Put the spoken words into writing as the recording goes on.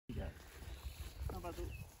Basil.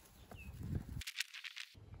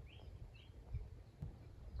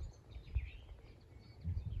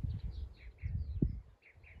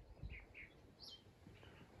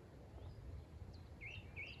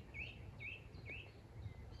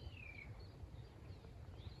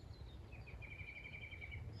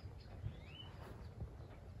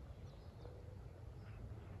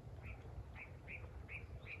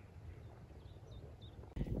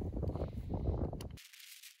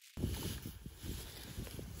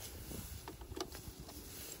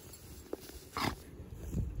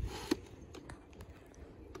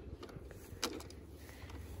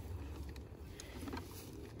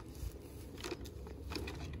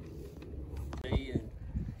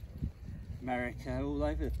 America, all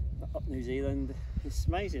over up New Zealand. It's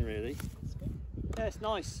amazing, really. Yeah, it's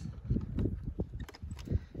nice.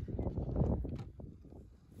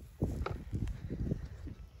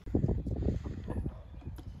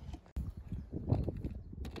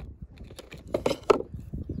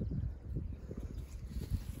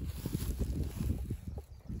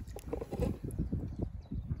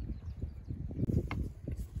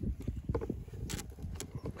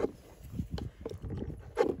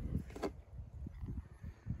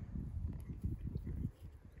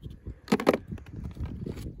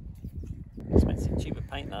 Cheaper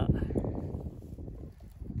paint that.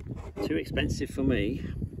 Too expensive for me.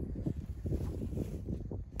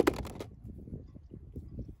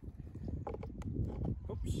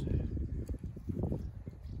 Oops.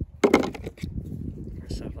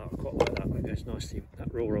 Let's have that. I quite like that. That goes nicely.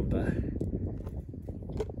 That raw umber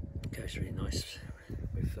goes really nice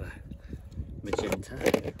with magenta.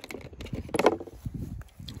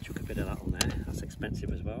 Chuck a bit of that on there. That's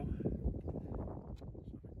expensive as well.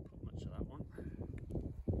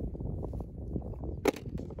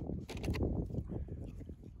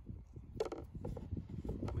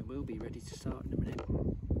 Will be ready to start in a minute,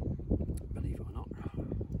 believe it or not.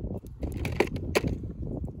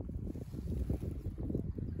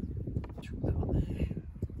 Chuck that on there.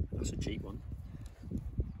 That's a cheap one.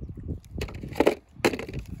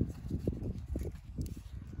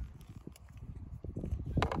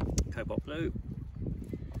 Cobalt blue.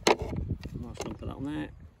 Nice lump of that on there.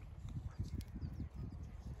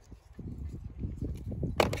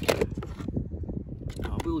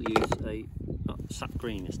 I will use a sap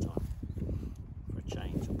green this time for a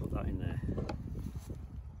change. I'll put that in there.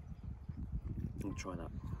 I'll try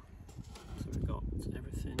that. So we've got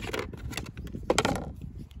everything.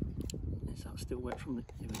 Is that still wet from the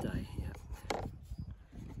other day? Yeah.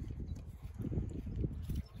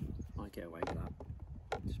 Might get away with that.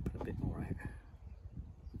 Just put a bit more out.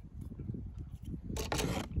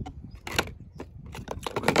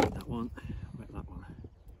 Wet that one. Wet that one.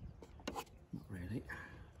 Not really.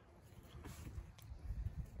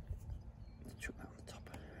 Chuck that on the top.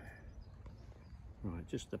 Right,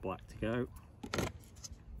 just the black to go.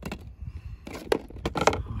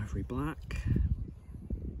 Ivory black.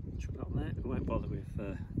 Chuck that on there. We won't bother with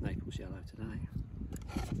Naples yellow today.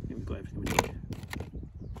 I think we've got everything we need.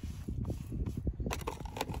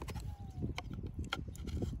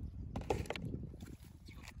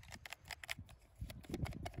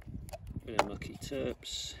 Bit of mucky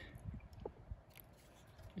terps.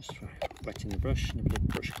 Just try wetting the brush and a bit of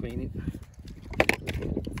brush cleaning.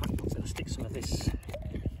 I'm going to stick some of this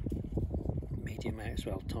medium out as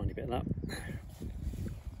well, tiny bit of that.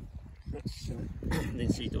 That's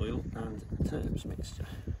linseed oil and terps mixture.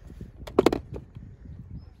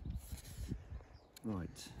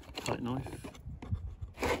 Right, palette knife.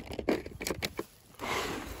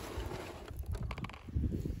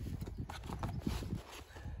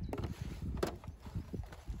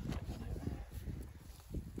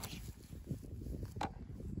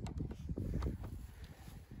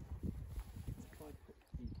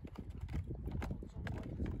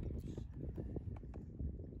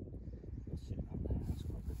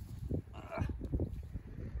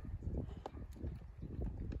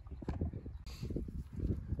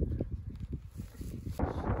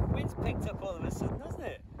 Wind's picked up all of a sudden, hasn't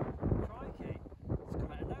it? Crikey, it's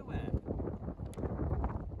come out of nowhere.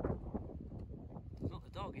 It's not the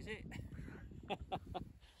dog, is it?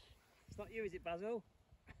 It's not you, is it, Basil?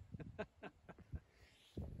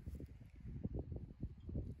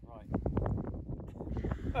 Right.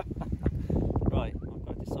 Right, I've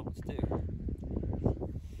got to decide what to do.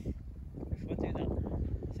 If I do that,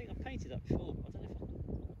 I think I painted that before, but I don't know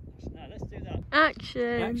if I... No, let's do that.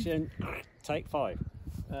 Action! Action! Take 5.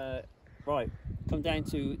 Right, come down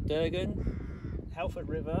to Durgan, Helford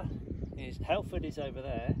River. Helford is over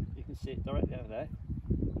there, you can see it directly over there.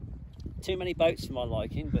 Too many boats for my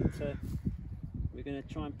liking, but we're going to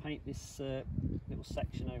try and paint this little little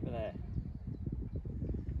section over there.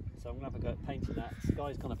 So I'm going to have a go at painting that. The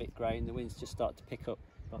sky's gone a bit grey and the wind's just started to pick up.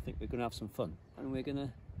 But I think we're going to have some fun. And we're going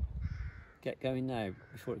to get going now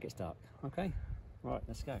before it gets dark. Okay? Right,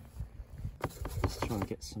 let's go. Let's try and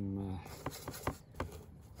get some...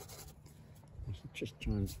 just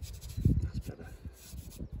try and... That's better.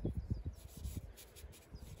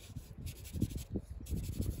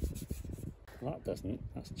 Well, that doesn't.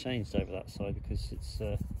 That's changed over that side because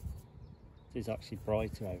it is actually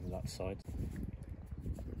brighter over that side.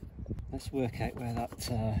 Let's work out where that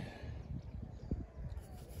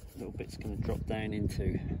little bit's going to drop down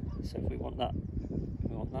into. So if we want that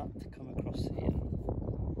to come across here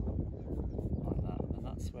like that, and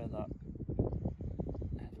that's where that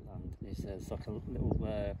headland is. There's like a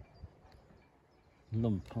little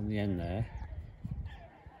lump on the end there.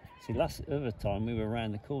 See, other time we were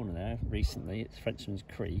around the corner there recently. It's Frenchman's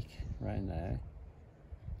Creek around there.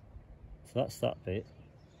 So that's that bit.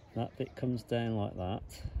 That bit comes down like that.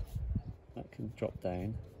 That can drop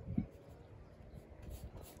down.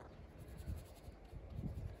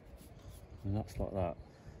 And that's like that.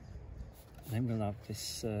 And then we'll have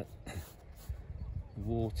this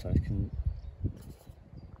water can...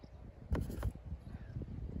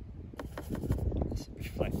 Let's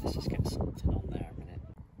reflect, let's just get something on there a minute.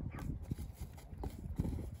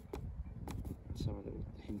 Let's have a little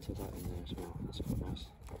hint of that in there as well, that's quite nice.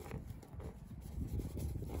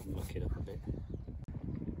 I'll muck it up a bit.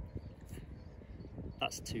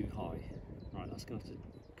 That's too high. Right, that's going to have to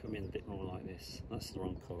come in a bit more like this. That's the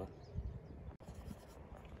wrong colour.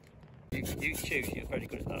 You choose, you're very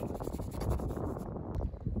good at that.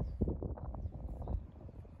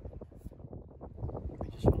 We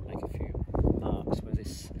just want to make a few marks where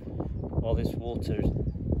while this water's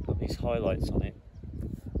got these highlights on it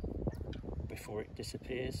before it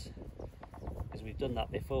disappears. Because we've done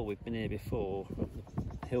that before, we've been here before, up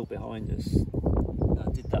the hill behind us. I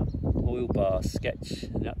did that oil bar sketch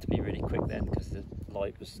and it had to be really quick then because the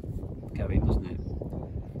light was going, wasn't it?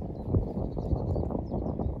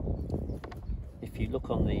 If you look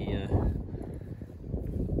on the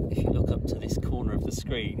if you look up to this corner of the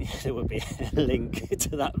screen, there will be a link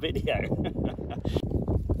to that video.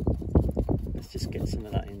 Let's just get some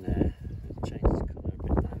of that in there and change the colour a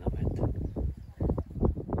bit down that end.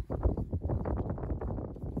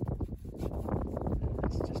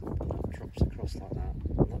 Let's just that drops across like that.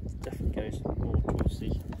 That definitely goes more towards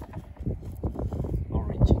the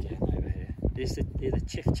orange again over here. Here's the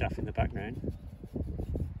chiff chaff in the background.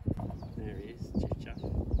 There he is, chiff chaff.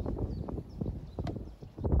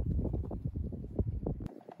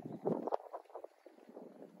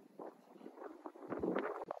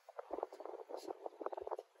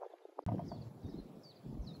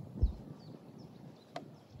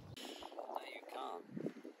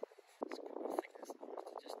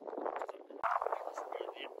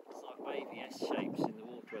 Shapes in the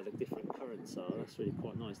water where the different currents are. That's really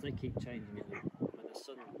quite nice. They keep changing it when the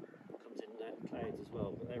sun comes in and out of the clouds as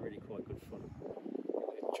well, but they're really quite good fun.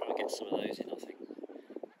 We'll try and get some of those in, I think.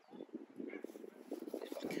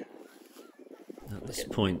 If I can. At this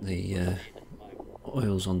point the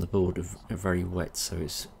oils on the board are very wet, so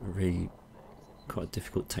it's really quite a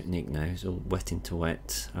difficult technique now. It's all wet into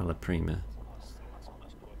wet, a la prima.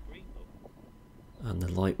 And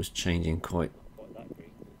the light was changing quite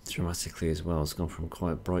dramatically as well. It's gone from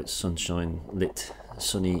quite bright sunshine lit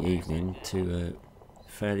sunny evening to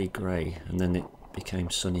fairly grey, and then it became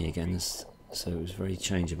sunny again, so it was very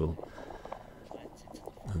changeable.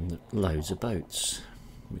 And loads of boats,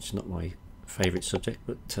 which is not my favourite subject,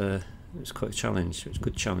 but it was quite a challenge. It was a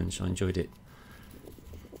good challenge. I enjoyed it.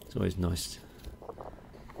 It's always nice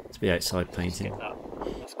to be outside painting.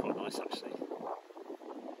 That's quite nice actually.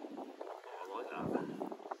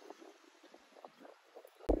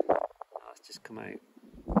 Just come out,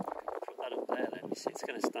 put that up there then, you see it's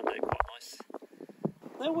going to stand out quite nice.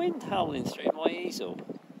 No wind howling through my easel,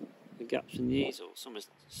 the gaps in the easel, summer's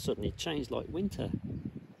suddenly changed like winter.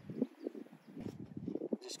 I'm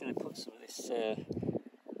just going to put some of this, I'm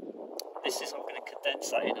going to condense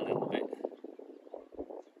that in a little bit.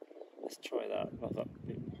 Let's try that, about that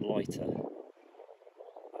bit lighter.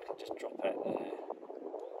 I can just drop out there.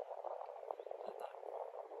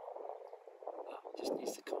 Just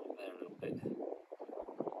needs to come up there a little bit and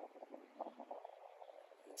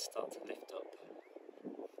start to lift up and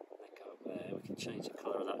then go up there. We can change the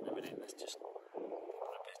colour of that in a minute. Let's just put a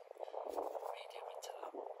bit medium into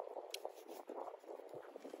that.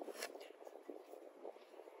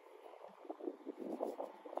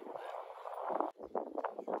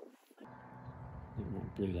 I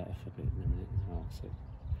might blue that off a bit in a minute as well, so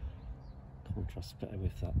contrasts better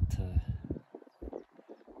with that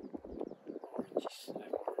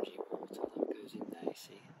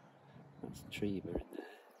French River in there.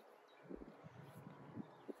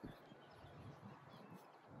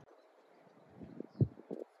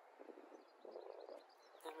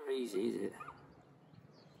 Never easy, is it?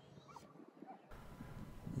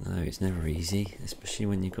 No, it's never easy, especially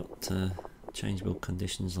when you've got changeable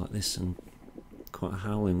conditions like this and quite a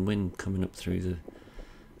howling wind coming up through the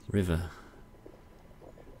river.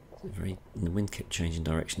 And the wind kept changing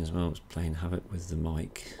direction as well. It was playing havoc with the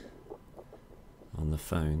mic on the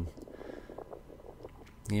phone.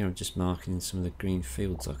 Here I'm just marking some of the green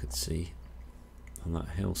fields I could see on that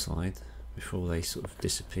hillside before they sort of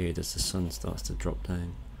disappeared as the sun starts to drop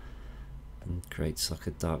down and creates like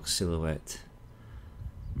a dark silhouette.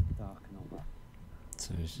 Dark and all that.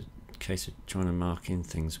 So it's a case of trying to mark in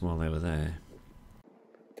things while they were there.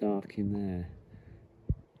 Dark in there.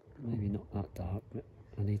 Maybe not that dark, but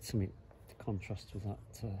I need something to contrast with that.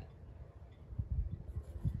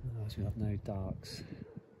 Otherwise we'll have no darks.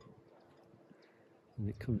 And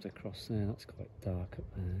it comes across there, that's quite dark up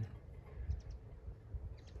there.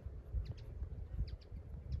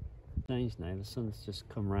 Strange now, the sun's just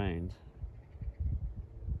come round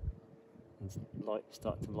and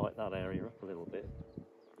start to light that area up a little bit.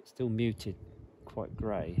 It's still muted, quite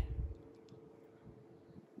grey.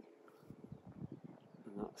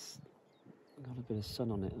 And that's got a bit of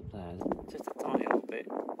sun on it up there. Just a tiny little bit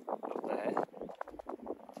up there.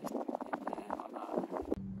 Just in there like that.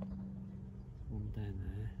 One down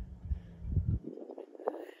there.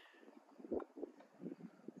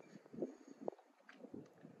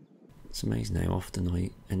 It's amazing how often I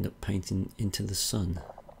end up painting into the sun.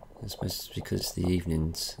 I suppose it's because the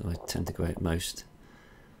evenings I tend to go out most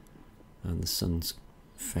and the sun's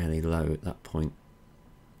fairly low at that point.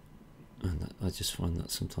 And I just find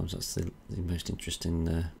that sometimes that's the most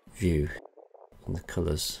interesting view, and the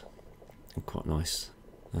colours are quite nice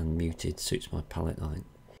and muted, suits my palette I think.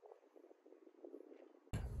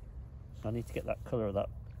 I need to get that colour of that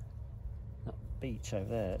beach over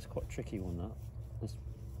there. It's quite a tricky one, that. Let's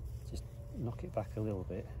just knock it back a little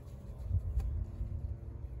bit.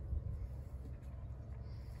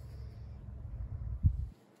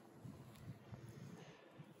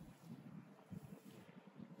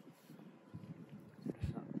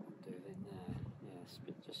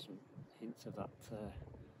 Just some hints of that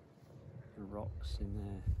rocks in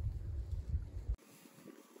there.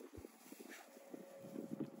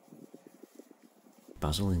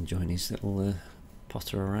 Basil enjoying his little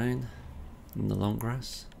potter around in the long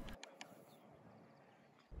grass.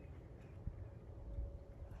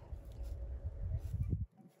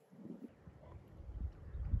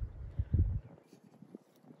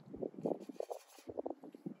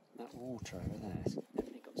 That water over there has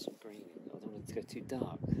definitely got some green in it. I don't want it to go too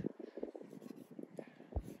dark.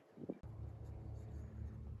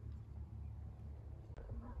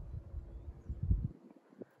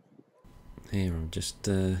 Here I'm just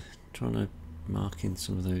trying to mark in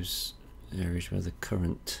some of those areas where the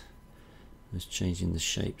current was changing the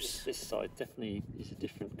shapes. This side definitely is a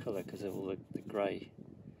different colour because of all the grey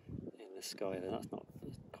in the sky there. That's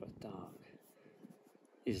quite dark.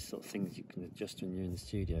 These are sort of things you can adjust when you're in the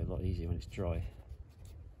studio, a lot easier when it's dry.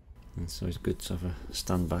 And so it's good to have a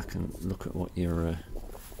stand back and look at what you're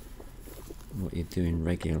doing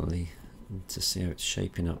regularly and to see how it's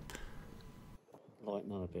shaping up.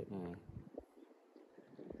 Lighten on a bit now.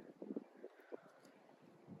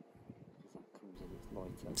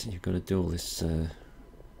 So you've got to do all this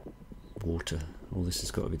water, all this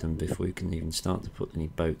has got to be done before you can even start to put any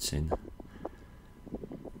boats in.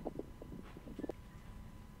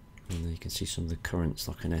 And you can see some of the currents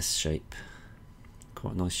like an S shape,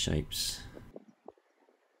 quite nice shapes.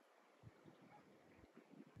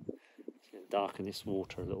 It's going to darken this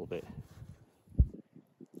water a little bit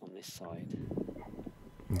on this side.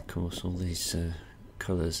 And of course all these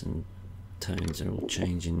colours and tones are all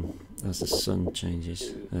changing as the sun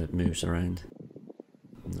changes, moves around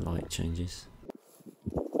and the light changes.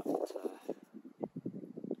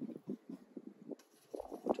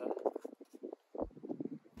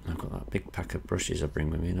 I've got that big pack of brushes I bring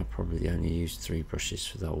with me and I probably only used 3 brushes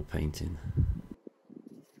for the whole painting.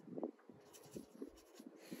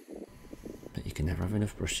 But you can never have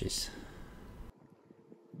enough brushes.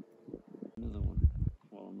 Another one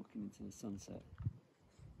while I'm looking into the sunset.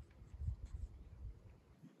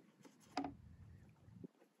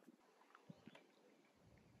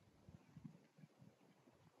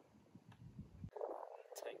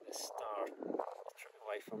 Take this star trip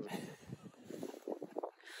away from me.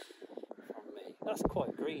 That's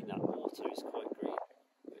quite green, that water is quite green.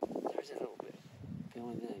 But there is a little bit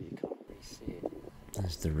behind there, you can't really see it.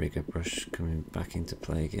 There's the rigger brush coming back into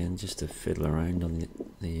play again, just to fiddle around on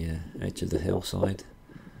the edge of the hillside.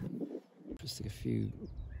 Just stick a few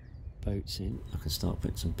boats in. I can start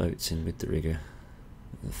putting some boats in with the rigger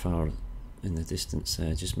at the far in the distance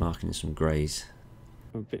there, just marking some greys.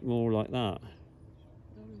 A bit more like that.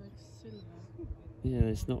 Yeah,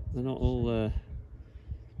 they're not all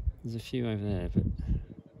there's a few over there, but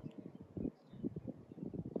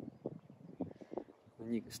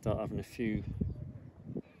then you can start having a few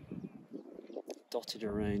dotted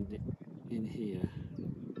around in here.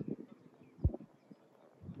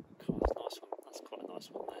 God, that's a nice one. That's quite a nice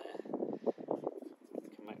one there. You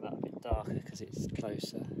can make that a bit darker because it's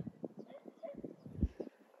closer.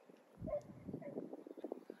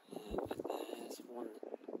 There's one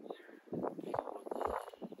big one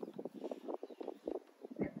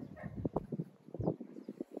there.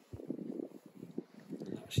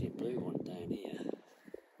 There's actually a blue one down here.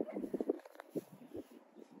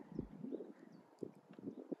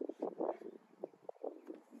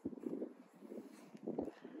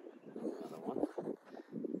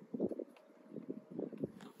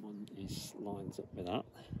 Lines up with that.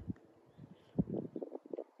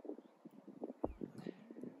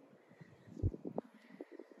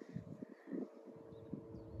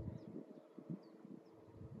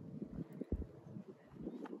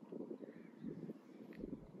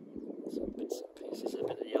 Some bits and pieces, a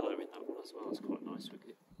bit of yellow in that one as well. It's quite nice.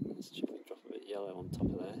 Let's drop a bit of yellow on top of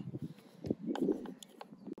there.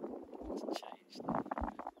 It's changed.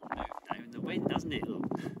 Moved down the wind, hasn't it? Look.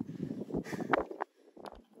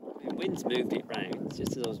 The wind's moved it round,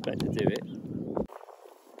 just as I was about to do it.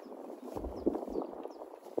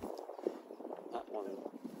 That one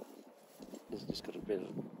has just got a bit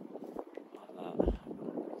of like that.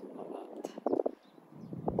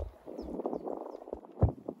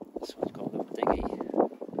 This one's got a little dinghy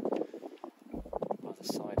by the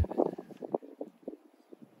side of it.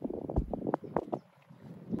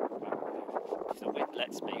 If the wind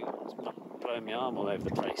lets me, it's blowing my arm all over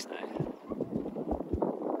the place now.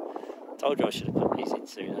 Told you I should have put these in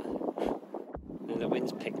sooner. And the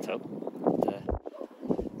wind's picked up. And,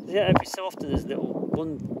 yeah, every so often there's a little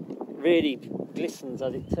one really glistens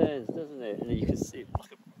as it turns, doesn't it? And then you can see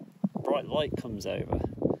like a bright light comes over.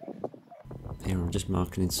 Here I'm just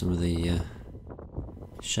marking in some of the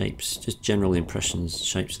shapes, just general impressions,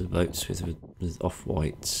 shapes of the boats with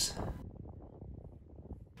off-whites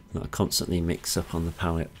that I constantly mix up on the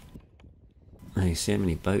palette. Now you see how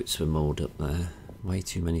many boats were moored up there. Way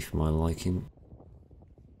too many for my liking.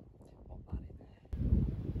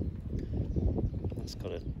 That's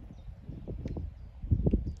got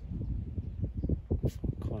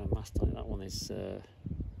quite a mast on it. That one is.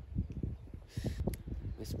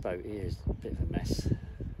 This boat here is a bit of a mess.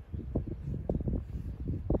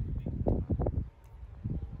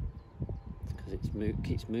 It's because it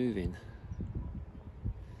keeps moving.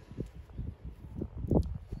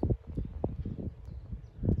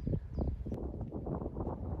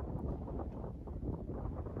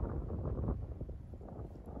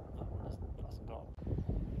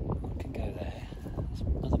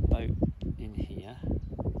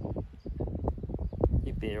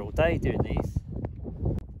 Be here all day doing these.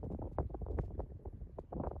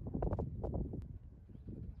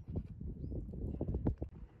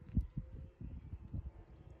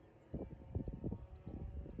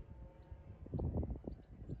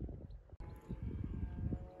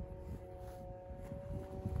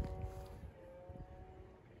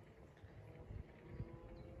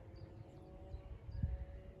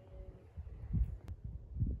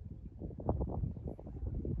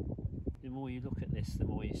 The more you look at this, the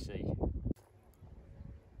more you see.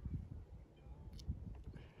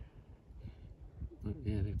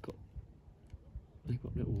 Yeah, they've got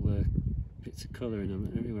little bits of colour in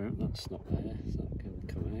them everywhere. That's not there, so that can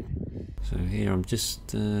come out. So here I'm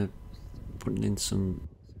just putting in some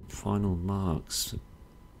final marks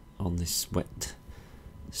on this wet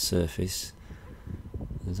surface.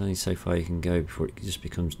 There's only so far you can go before it just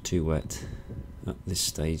becomes too wet at this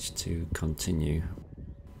stage to continue.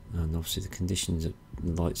 And obviously the conditions,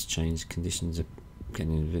 the light's changed, conditions are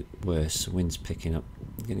getting a bit worse, the wind's picking up,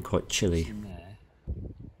 getting quite chilly. In there,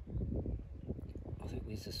 I think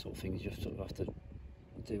these are the sort of things you sort of have to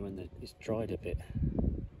do when it's dried a bit,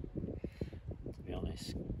 to be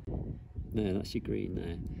honest. No, that's your green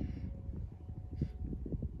there.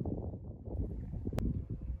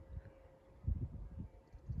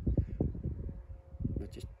 I'll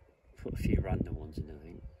just put a few random ones in, I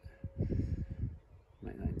think.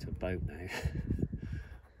 Make that into a boat now.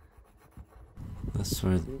 That's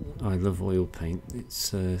where I love oil paint. It's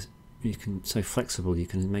so flexible. You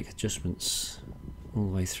can make adjustments all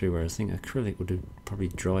the way through, where I think acrylic would have probably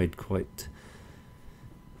dried quite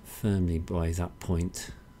firmly by that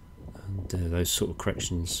point, and those sort of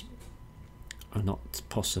corrections are not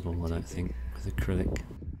possible, I don't think, with acrylic.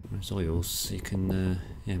 Whereas oils, you can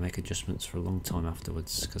yeah, make adjustments for a long time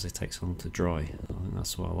afterwards because they take so long to dry. I think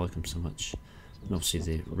that's why I like them so much, and obviously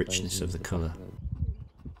the richness of the colour.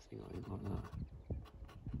 Like that.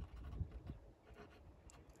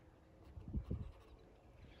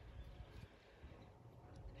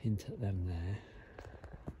 Hint at them there.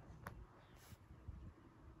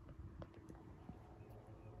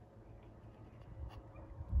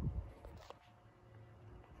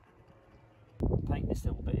 Paint this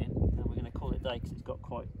little bit in, and we're going to call it a day because it's got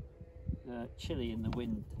quite chilly in the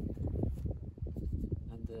wind.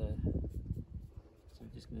 And so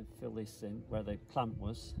we're just going to fill this in where the plant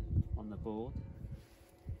was on the board.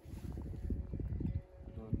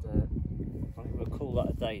 And I think we'll call that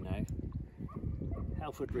a day now.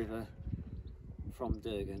 Helford River from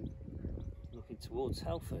Durgan, looking towards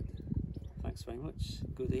Helford. Thanks very much.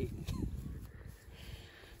 Good evening.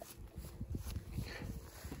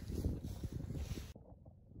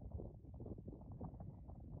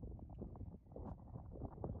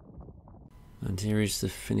 And here is the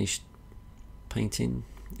finished painting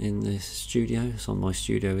in the studio. It's on my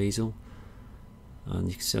studio easel, and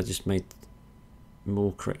you can see I just made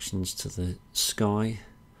more corrections to the sky,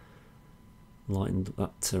 lightened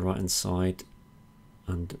that to right hand side,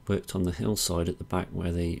 and worked on the hillside at the back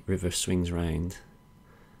where the river swings round,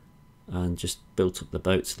 and just built up the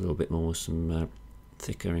boats a little bit more with some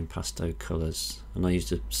thicker impasto colours. And I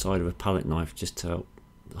used the side of a palette knife just to help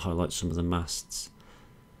highlight some of the masts.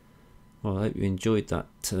 Well, I hope you enjoyed that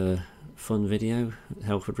fun video at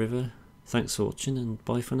Helford River. Thanks for watching, and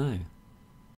bye for now.